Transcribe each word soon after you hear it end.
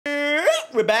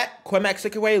We're back.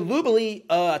 CosmicEDITZ, Lubily.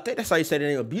 I think that's how you said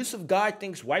it. Abusive guy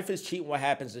thinks wife is cheating. What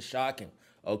happens is shocking.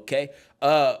 Okay.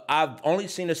 I've only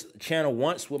seen this channel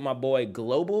once with my boy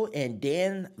Global and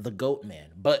Dan the Goat Man.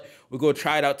 But we're going to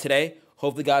try it out today.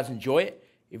 Hopefully, guys enjoy it.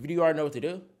 If you do already know what to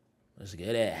do, let's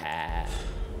get it. Where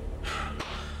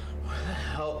the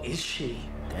hell is she?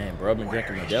 Damn, bro, I've been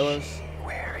drinking Modelo's.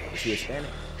 Where is she? Hispanic?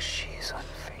 She's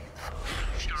unfaithful.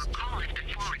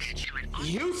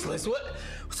 Useless?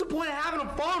 What's the point of having a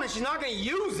phone if she's not gonna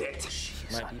use it?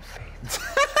 She's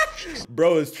unfaithful.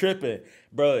 Bro is tripping.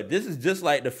 Bro, this is just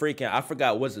like the freaking, I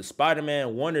forgot, was it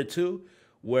Spider-Man 1 or 2?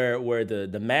 Where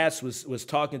the mask was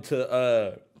talking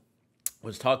to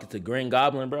Green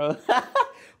Goblin, bro.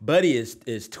 Buddy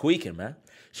is tweaking, man.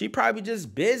 She probably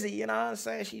just busy, you know what I'm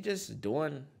saying? She just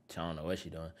doing, I don't know what she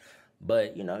doing.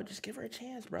 But, you know, just give her a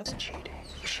chance, brother. She's cheating.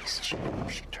 She's cheating.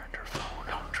 She turned her phone.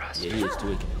 Don't trust her. Yeah, he is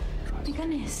tweaking. Oh my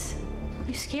goodness.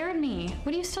 You scared me.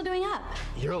 What are you still doing up?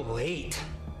 You're late.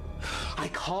 I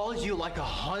called you like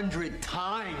 100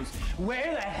 times.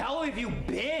 Where the hell have you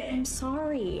been? I'm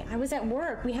sorry. I was at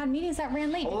work. We had meetings that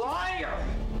ran late. Liar!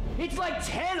 It's like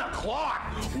 10 o'clock.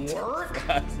 Work?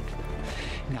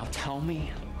 Now tell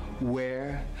me,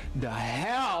 where the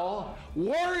hell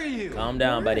were you? Calm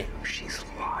down, buddy. She's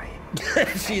lying.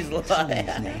 She's lying.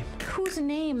 Whose name? Whose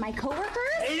name? My coworkers?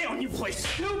 Hate it when you play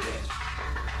stupid.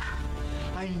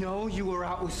 I know you were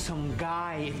out with some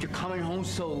guy if you're coming home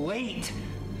so late.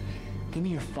 Give me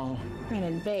your phone.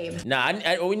 Brandon, babe. Nah,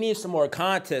 we need some more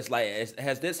context. Like,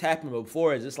 has this happened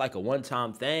before? Is this like a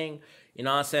one-time thing? You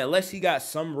know what I'm saying? Unless he got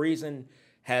some reason,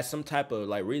 has some type of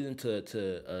like reason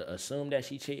to assume that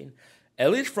she cheating.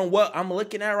 At least from what I'm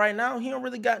looking at right now, he don't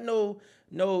really got no,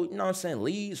 you know what I'm saying,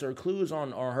 leads or clues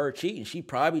on her cheating. She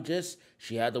probably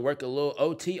she had to work a little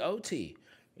OT.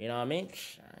 You know what I mean?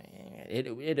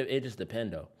 It just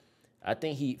depend though. I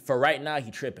think for right now,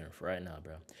 he tripping for right now,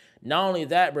 bro. Not only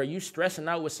that, bro, you stressing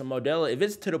out with some Modelo. If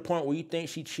it's to the point where you think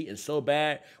she cheating so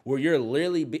bad, where you're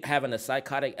literally having a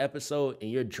psychotic episode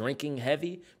and you're drinking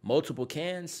heavy, multiple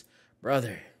cans,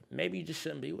 brother, maybe you just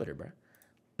shouldn't be with her, bro.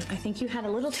 I think you had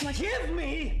a little too much. Give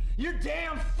me your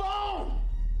damn phone!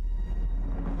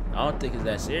 I don't think it's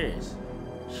that serious.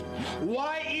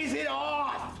 Why is it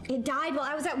off? It died while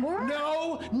I was at work.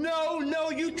 No,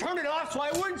 you turned it off so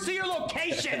I wouldn't see your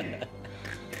location.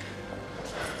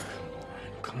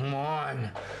 Come on.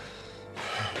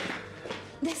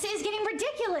 This is getting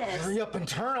ridiculous. Hurry up and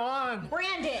turn on.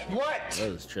 Brandon. What?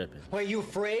 That was tripping. Wait, you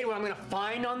afraid what I'm gonna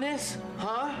find on this?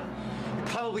 Huh? You're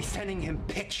probably sending him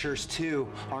pictures too,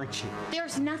 aren't you?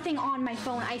 There's nothing on my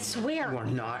phone, I swear. You are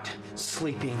not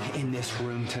sleeping in this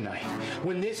room tonight.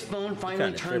 When this phone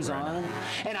finally turns on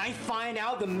and I find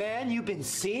out the man you've been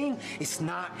seeing, it's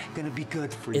not gonna be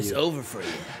good for you. It's over for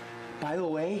you. By the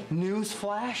way,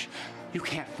 newsflash, you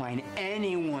can't find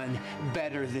anyone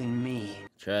better than me.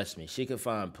 Trust me, she could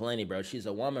find plenty, bro. She's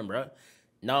a woman, bro.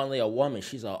 Not only a woman,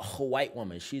 she's a white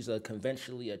woman. She's a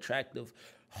conventionally attractive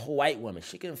white woman.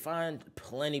 She can find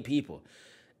plenty people.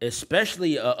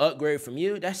 Especially an upgrade from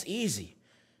you, that's easy.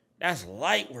 That's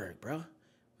light work, bro.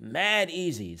 Mad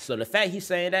easy. So the fact he's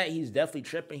saying that, he's definitely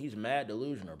tripping. He's mad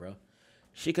delusional, bro.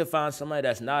 She could find somebody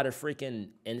that's not a freaking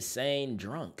insane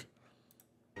drunk.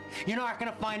 You're not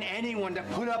gonna find anyone to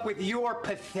put up with your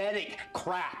pathetic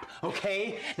crap,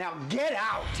 okay? Now get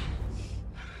out!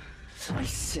 I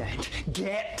said,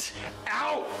 get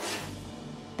out!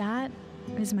 That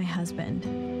is my husband.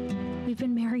 We've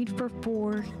been married for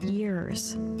 4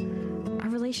 years. Our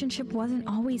relationship wasn't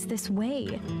always this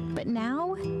way, but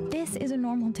now this is a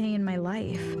normal day in my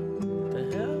life.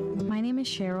 The hell? My name is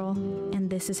Cheryl, and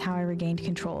this is how I regained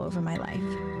control over my life.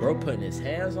 Bro putting his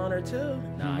hands on her too?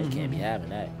 Nah, you can't be having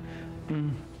that.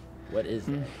 What is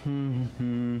that?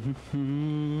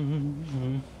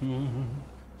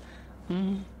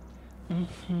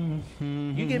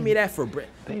 You give me that for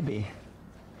Baby,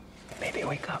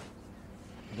 wake up.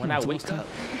 When I wake up?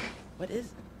 What is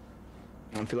it?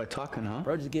 I don't feel like talking, huh?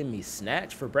 Bro, just giving me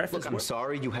snacks for breakfast? Look, I'm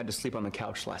sorry you had to sleep on the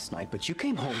couch last night, but you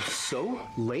came home so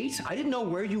late, I didn't know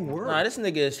where you were. Nah, this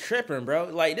nigga is tripping, bro.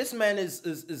 Like, this man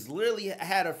is literally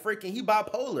had a freaking, he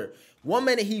bipolar. 1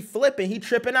 minute he flipping, he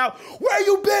tripping out. Where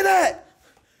you been at?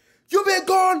 You been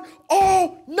gone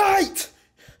all night.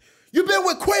 You been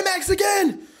with Quamax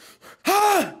again?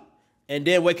 Huh? And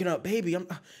then waking up, baby,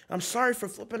 I'm sorry for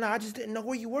flipping out. I just didn't know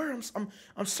where you were.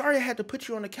 I'm sorry I had to put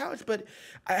you on the couch, but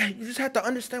you just have to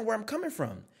understand where I'm coming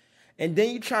from. And then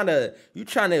you trying to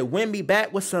win me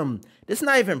back with some. This is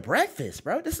not even breakfast,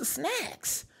 bro. This is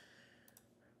snacks.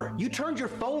 You turned your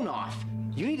phone off.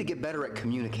 You need to get better at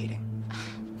communicating.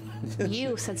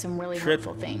 You said some really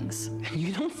hurtful things.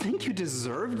 You don't think you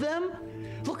deserve them?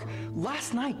 Look,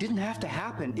 last night didn't have to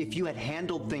happen if you had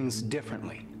handled things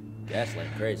differently. That's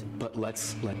like crazy. But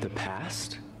let's let the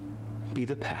past be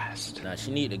the past. Nah,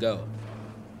 she need to go.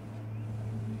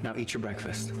 Now eat your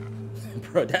breakfast.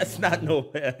 Bro, that's not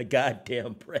no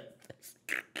goddamn breakfast.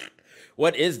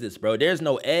 What is this, bro? There's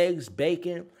no eggs,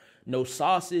 bacon, no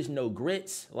sausage, no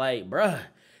grits. Like, bruh,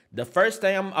 the first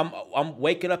thing I'm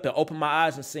waking up and open my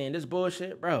eyes and seeing this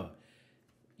bullshit, bro.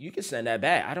 You can send that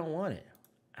back. I don't want it.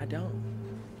 I don't.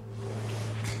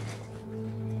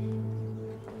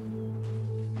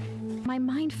 My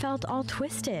mind felt all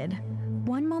twisted.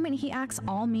 One moment he acts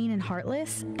all mean and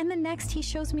heartless, and the next he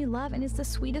shows me love and is the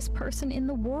sweetest person in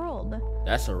the world.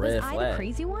 That's a red flag. Was I the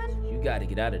crazy one? You gotta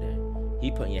get out of there.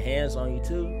 He putting your hands on you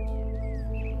too.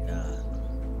 Nah.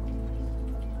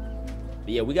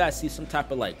 But yeah, we gotta see some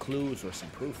type of like clues or some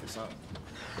proof or something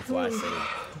before I say it.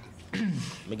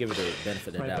 Let me give it the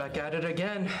benefit of the doubt. Right back at it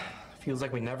again. Feels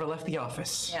like we never left the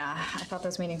office. Yeah, I thought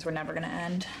those meetings were never gonna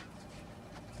end.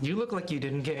 You look like you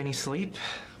didn't get any sleep.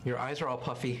 Your eyes are all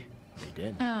puffy. You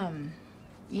did?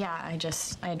 Yeah,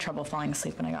 I had trouble falling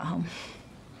asleep when I got home.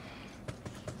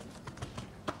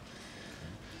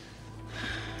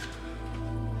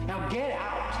 Now get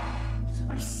out!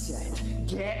 I said,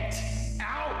 get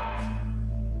out!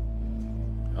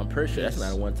 I'm pretty sure that's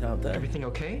not a one-time thing. Everything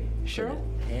okay, Cheryl?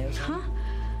 Hands Huh?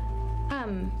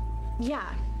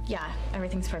 Yeah,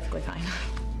 everything's perfectly fine.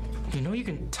 You know you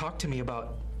can talk to me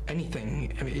about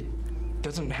anything. I mean, it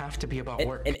doesn't have to be about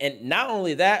work. And not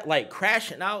only that, like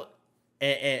crashing out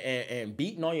and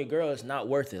beating on your girl is not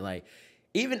worth it. Like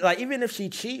even if she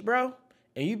cheat, bro,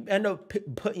 and you end up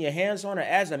putting your hands on her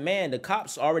as a man, the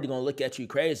cops already gonna look at you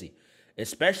crazy.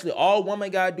 Especially all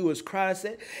woman gotta do is cry and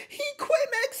say, "He quit,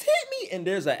 Max hit me," and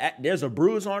there's a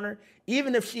bruise on her.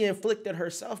 Even if she inflicted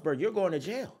herself, bro, you're going to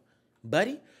jail,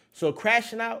 buddy. So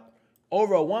crashing out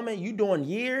over a woman, you doing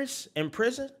years in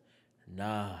prison?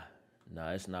 Nah,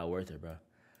 it's not worth it, bro.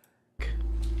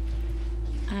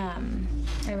 I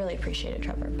really appreciate it,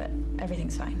 Trevor, but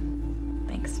everything's fine.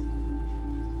 Thanks.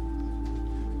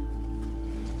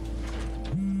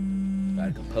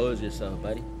 Gotta compose yourself,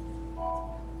 buddy.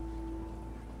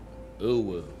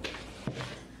 Ooh.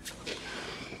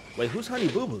 Wait, who's Honey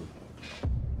Boo Boo?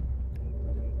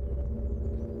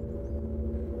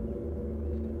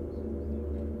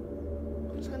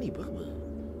 Who's Honey Boo Boo?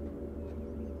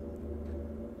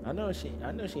 I know she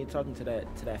ain't talking to that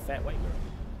fat white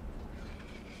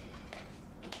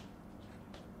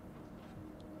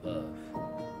girl. Love.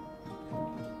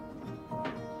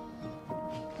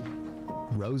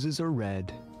 Roses are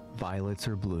red, violets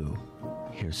are blue.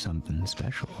 Here's something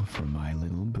special for my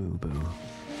little boo-boo.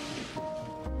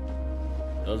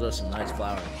 Those are some nice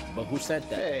flowers. But who sent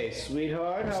that? Hey,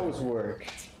 sweetheart, how was work?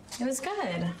 It was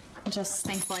good. Just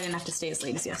thankful I didn't have to stay as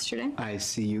late as yesterday. I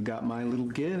see you got my little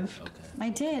gift. Okay. I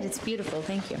did. It's beautiful.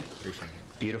 Thank you. Appreciate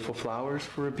it. Beautiful flowers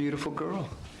for a beautiful girl.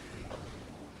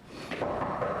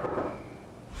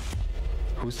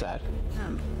 Who's that?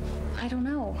 I don't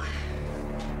know.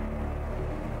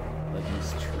 Look,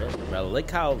 he's tripping, bro. Look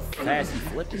how fast he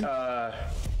flipped it.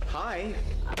 Hi.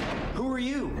 Who are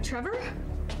you? Trevor?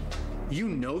 You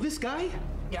know this guy?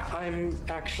 Yeah, I'm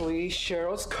actually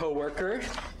Cheryl's coworker.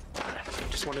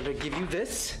 Just wanted to give you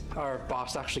this. Our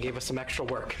boss actually gave us some extra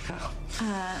work.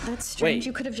 That's strange. Wait,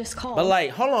 you could have just called. But like,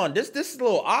 hold on, this is a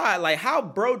little odd. Like, how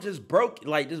bro just broke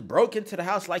into the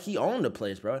house like he owned the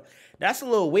place, bro. That's a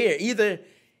little weird. Either,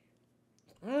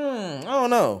 I don't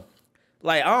know.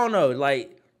 Like, I don't know.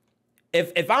 Like,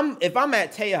 if I'm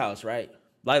at Tay's house, right?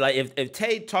 Like if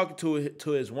Tay talking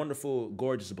to his wonderful,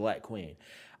 gorgeous black queen,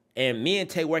 and me and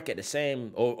Tay work at the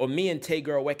same, or me and Tay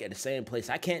girl work at the same place,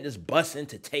 I can't just bust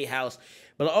into Tay house.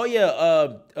 But oh yeah,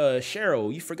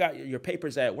 Cheryl, you forgot your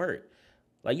papers at work.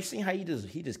 Like, you seen how he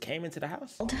just came into the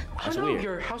house? That's I know, weird.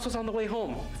 your house was on the way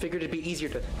home. Figured it'd be easier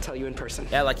to tell you in person.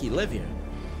 Yeah, like he live here.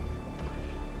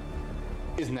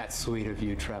 Isn't that sweet of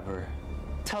you, Trevor?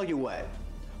 Tell you what,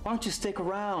 why don't you stick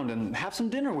around and have some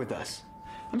dinner with us?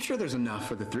 I'm sure there's enough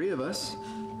for the three of us.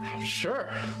 Sure,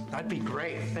 that'd be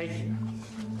great. Thank you.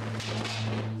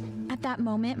 At that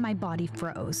moment, my body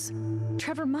froze.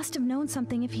 Trevor must have known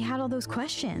something if he had all those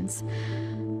questions.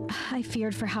 I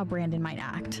feared for how Brandon might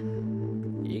act.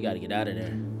 You gotta get out of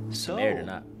there. So, Married or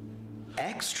not.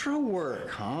 extra work,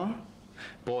 huh?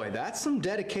 Boy, that's some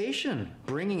dedication,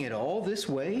 bringing it all this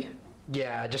way.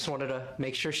 Yeah, I just wanted to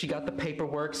make sure she got the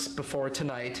paperwork before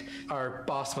tonight. Our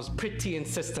boss was pretty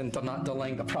insistent on not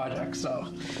delaying the project,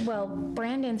 so. Well,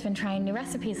 Brandon's been trying new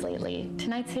recipes lately.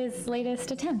 Tonight's his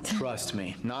latest attempt. Trust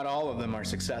me, not all of them are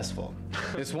successful.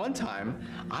 This one time,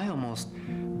 I almost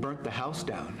burnt the house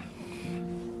down.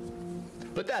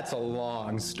 But that's a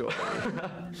long story.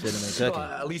 Well,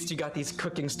 at least you got these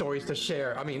cooking stories to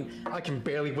share. I mean, I can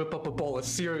barely whip up a bowl of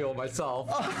cereal myself.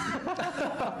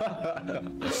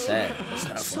 It's sad. It's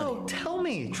not So funny. tell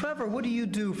me, Trevor, what do you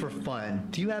do for fun?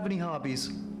 Do you have any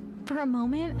hobbies? For a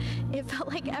moment, it felt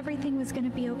like everything was gonna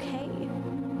be okay.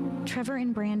 Trevor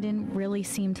and Brandon really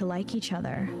seemed to like each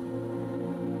other.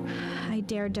 I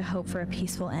dared to hope for a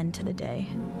peaceful end to the day.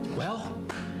 Well,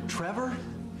 Trevor,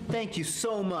 thank you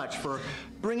so much for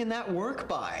bringing that work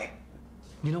by.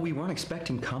 You know, we weren't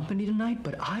expecting company tonight,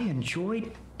 but I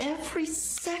enjoyed every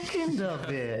second of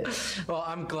it. Well,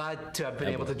 I'm glad to have been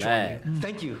able to join you.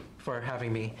 Thank you for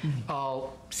having me.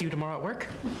 I'll see you tomorrow at work.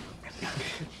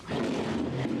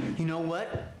 You know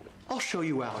what? I'll show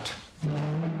you out.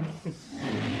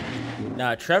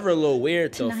 Nah, Trevor a little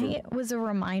weird though. Tonight was a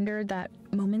reminder that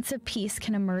moments of peace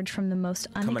can emerge from the most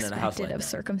unexpected like of that.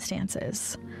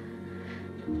 circumstances.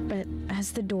 But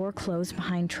as the door closed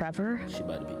behind Trevor,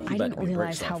 I didn't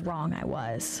realize how wrong I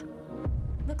was.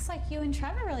 Looks like you and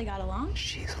Trevor really got along.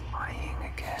 She's lying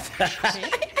again.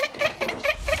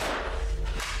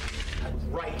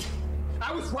 Right.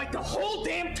 I was right the whole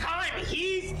damn time.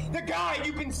 He's the guy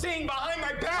you've been seeing behind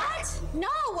my back. No,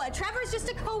 Trevor's just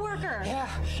a coworker. Yeah,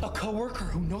 a coworker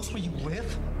who knows where you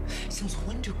live. Since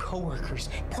when do coworkers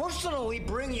personally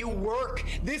bring you work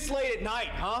this late at night,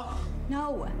 huh?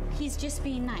 No, he's just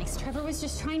being nice. Trevor was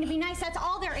just trying to be nice. That's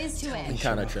all there is to it.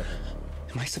 Kind of Trevor.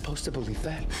 Am I supposed to believe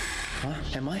that? Huh?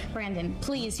 Am I? Brandon,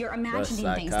 please, you're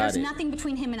imagining things. There's psychotic. nothing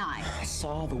between him and I. I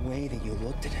saw the way that you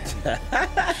looked at him.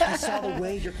 I saw the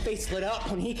way your face lit up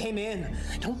when he came in.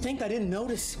 Don't think I didn't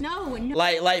notice. No.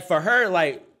 Like for her,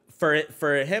 like for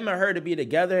him and her to be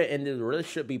together and the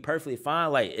relationship be perfectly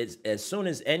fine. Like it's as soon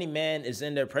as any man is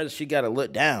in their presence, she gotta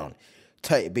look down.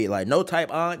 Type be like no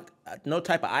type of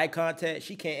eye contact.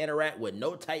 She can't interact with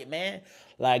no type man.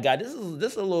 Like God, this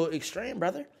is a little extreme,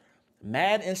 brother.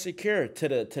 Mad insecure to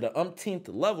the umpteenth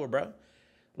level, bro.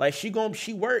 Like she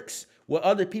works with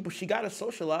other people. She gotta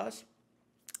socialize.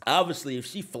 Obviously, if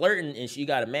she flirting and she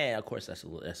got a man, of course that's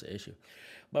an issue.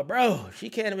 But bro, she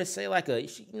can't even say you know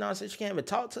what I'm saying? She can't even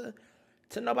talk to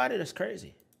nobody. That's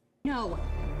crazy. No,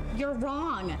 you're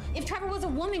wrong. If Trevor was a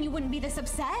woman, you wouldn't be this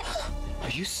upset. Are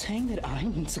you saying that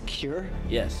I'm insecure?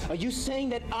 Yes. Are you saying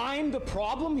that I'm the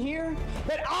problem here?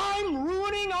 That I'm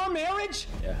ruining our marriage?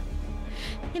 Yeah.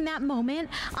 In that moment,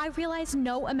 I realized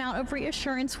no amount of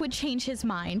reassurance would change his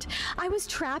mind. I was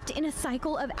trapped in a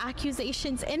cycle of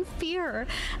accusations and fear.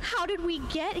 How did we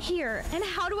get here? And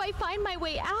how do I find my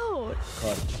way out?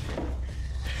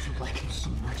 You like him so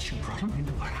much, you brought him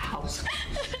into our house.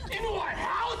 Into our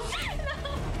house?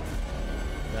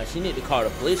 Now she need to call the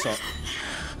police on.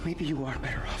 Maybe you are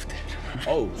better off dead.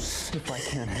 Oh. If I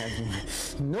can't have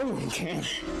you, no one can.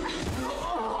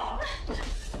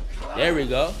 There we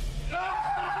go.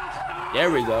 There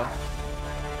we go.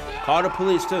 Call the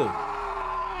police too.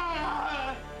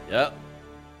 Yep.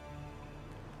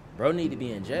 Bro need to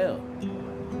be in jail.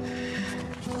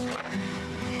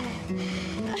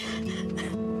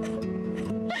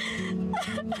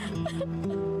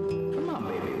 Come on,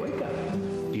 baby, wake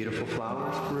up. Beautiful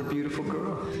flowers for a beautiful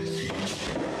girl.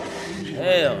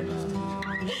 Hell no.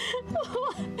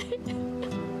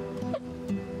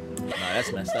 Nah,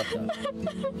 that's messed up though.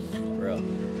 Bro.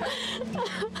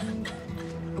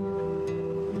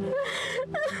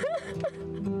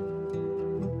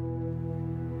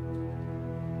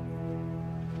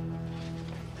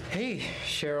 Hey,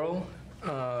 Cheryl.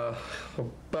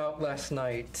 About last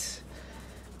night.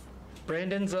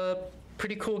 Brandon's a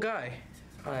pretty cool guy.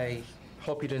 I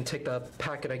hope you didn't take the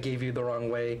packet I gave you the wrong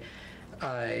way.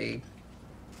 I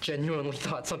genuinely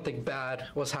thought something bad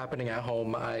was happening at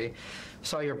home. I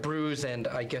saw your bruise and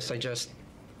I guess I just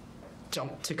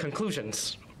jumped to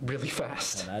conclusions really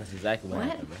fast. Oh, that's exactly what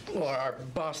happened, bro. Well, our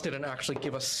boss didn't actually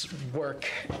give us work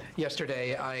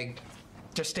yesterday. I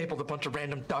just stapled a bunch of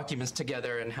random documents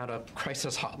together and had a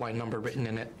crisis hotline number written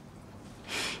in it.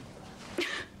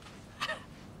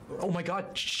 Oh my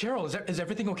God, Cheryl, is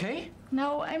everything okay?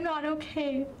 No, I'm not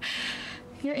okay.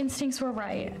 Your instincts were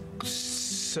right.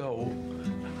 So,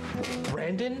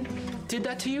 Brandon did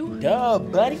that to you? Duh,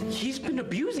 buddy. He's been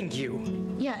abusing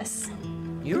you. Yes.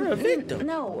 You're a victim.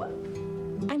 No.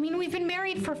 I mean, we've been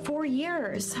married for 4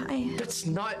 years. That's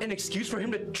not an excuse for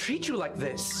him to treat you like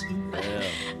this.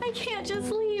 I can't just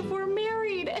leave. We're married.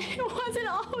 married. It wasn't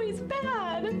always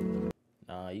bad.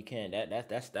 Nah, you can't.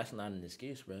 That's not an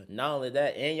excuse, bro. Not only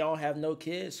that, and y'all have no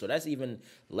kids, so that's even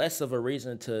less of a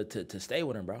reason to stay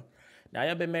with him, bro. Now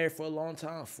y'all been married for a long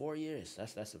time, 4 years.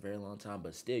 That's a very long time,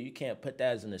 but still, you can't put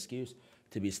that as an excuse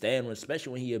to be staying with,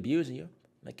 especially when he abusing you.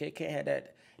 Like, can't have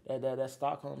that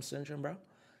Stockholm syndrome, bro.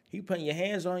 He putting your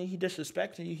hands on you, he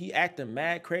disrespecting you, he acting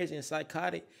mad, crazy, and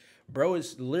psychotic. Bro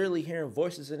is literally hearing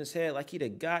voices in his head like he the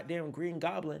goddamn Green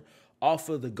Goblin off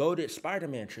of the goated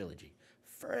Spider-Man trilogy.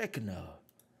 Frick no.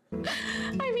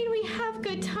 I mean, we have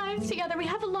good times together. We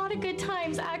have a lot of good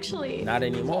times, actually. Not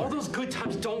anymore. All those good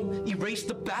times don't erase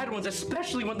the bad ones,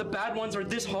 especially when the bad ones are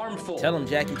this harmful. Tell him,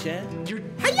 Jackie Chan. You're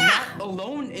not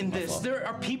alone in this. There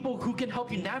are people who can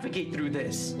help you navigate through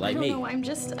this. Like me. No, I'm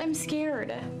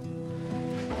scared.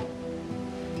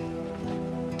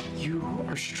 You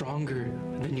are stronger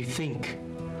than you think.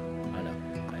 I know.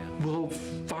 We'll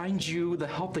find you the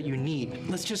help that you need.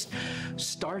 Let's just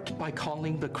start by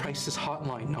calling the crisis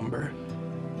hotline number.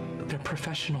 They're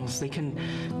professionals. They can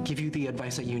give you the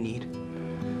advice that you need.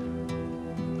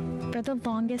 For the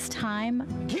longest time,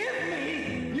 Give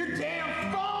me your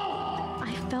damn phone!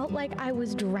 I felt like I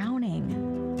was drowning.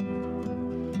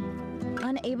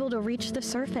 Unable to reach the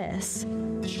surface.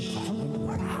 Now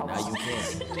you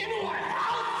can.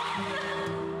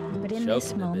 But in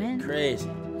this moment, Crazy.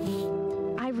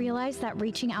 I realized that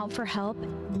reaching out for help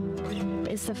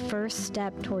is the first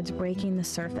step towards breaking the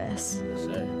surface. Yes,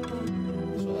 sir.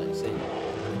 That's what I say.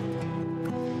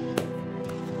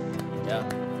 Yeah.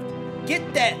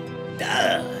 Get that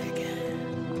dog.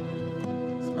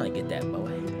 Somebody get that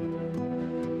boy.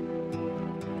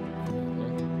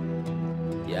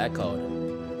 Yeah, I called him.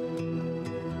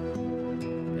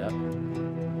 Yep.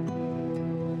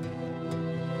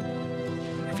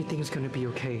 Everything's gonna be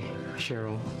okay,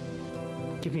 Cheryl.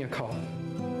 Give me a call.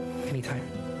 Anytime.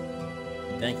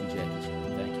 Thank you, Jackie Chan.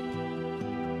 Thank you.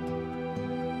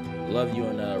 Love you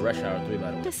in Rush Hour 3,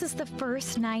 by the way. This is the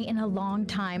first night in a long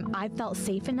time I felt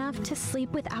safe enough to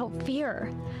sleep without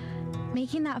fear.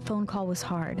 Making that phone call was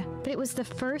hard, but it was the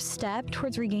first step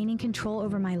towards regaining control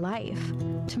over my life.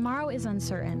 Tomorrow is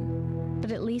uncertain,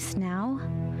 but at least now,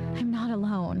 I'm not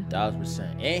alone.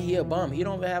 1,000%. And he a bum. He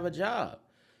don't even have a job.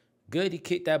 Good, he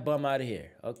kicked that bum out of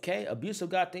here. Okay? Abusive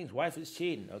got things. Wife is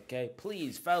cheating. Okay?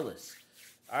 Please, fellas.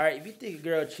 All right, if you think a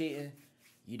girl cheating,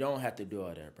 you don't have to do all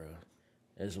that, bro.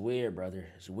 It's weird, brother.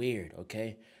 It's weird,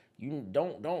 okay? You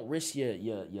don't risk your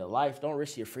life. Don't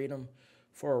risk your freedom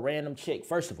for a random chick,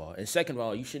 first of all. And second of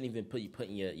all, you shouldn't even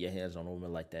putting your hands on a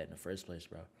woman like that in the first place,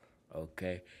 bro.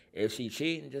 Okay? If she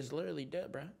cheating, just literally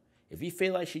dip, bro. If you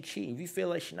feel like she cheating, if you feel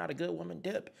like she's not a good woman,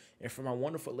 dip. And for my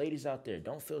wonderful ladies out there,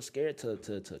 don't feel scared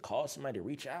to call somebody to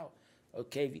reach out.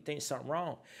 Okay, if you think something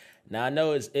wrong. Now, I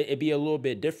know it'd be a little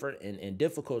bit different and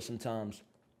difficult sometimes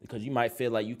because you might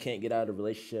feel like you can't get out of a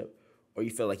relationship, or you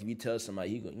feel like if you tell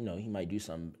somebody, he might do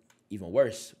something even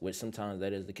worse, which sometimes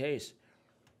that is the case.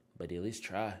 But at least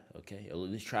try, okay? At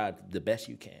least try the best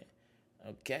you can,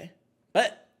 okay?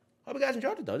 But hope you guys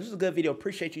enjoyed it, though. This is a good video.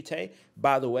 Appreciate you, Tay,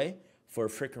 by the way, for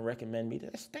freaking recommending me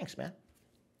this. Thanks, man.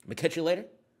 I'm going to catch you later.